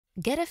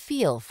Get a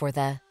feel for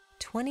the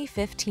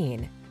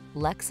 2015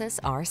 Lexus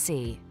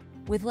RC.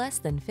 With less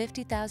than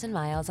 50,000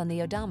 miles on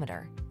the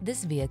odometer,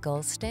 this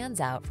vehicle stands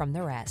out from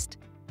the rest.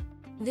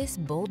 This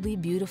boldly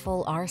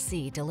beautiful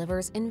RC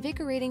delivers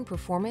invigorating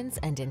performance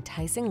and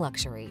enticing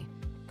luxury.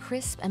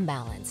 Crisp and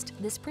balanced,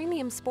 this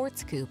premium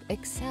sports coupe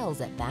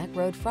excels at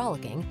back-road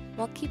frolicking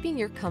while keeping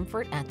your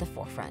comfort at the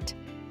forefront.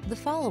 The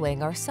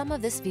following are some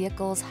of this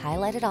vehicle's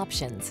highlighted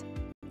options: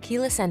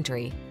 keyless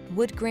entry,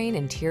 wood grain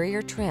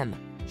interior trim,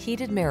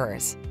 heated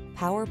mirrors,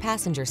 power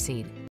passenger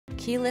seat,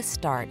 keyless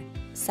start,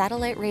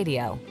 satellite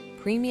radio,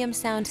 premium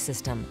sound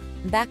system,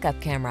 backup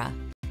camera,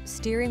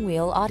 steering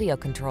wheel audio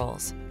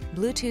controls,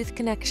 Bluetooth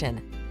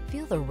connection.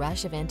 Feel the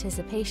rush of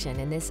anticipation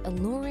in this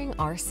alluring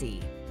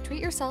RC.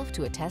 Treat yourself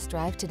to a test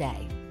drive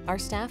today. Our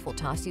staff will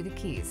toss you the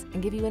keys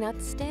and give you an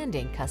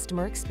outstanding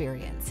customer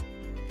experience.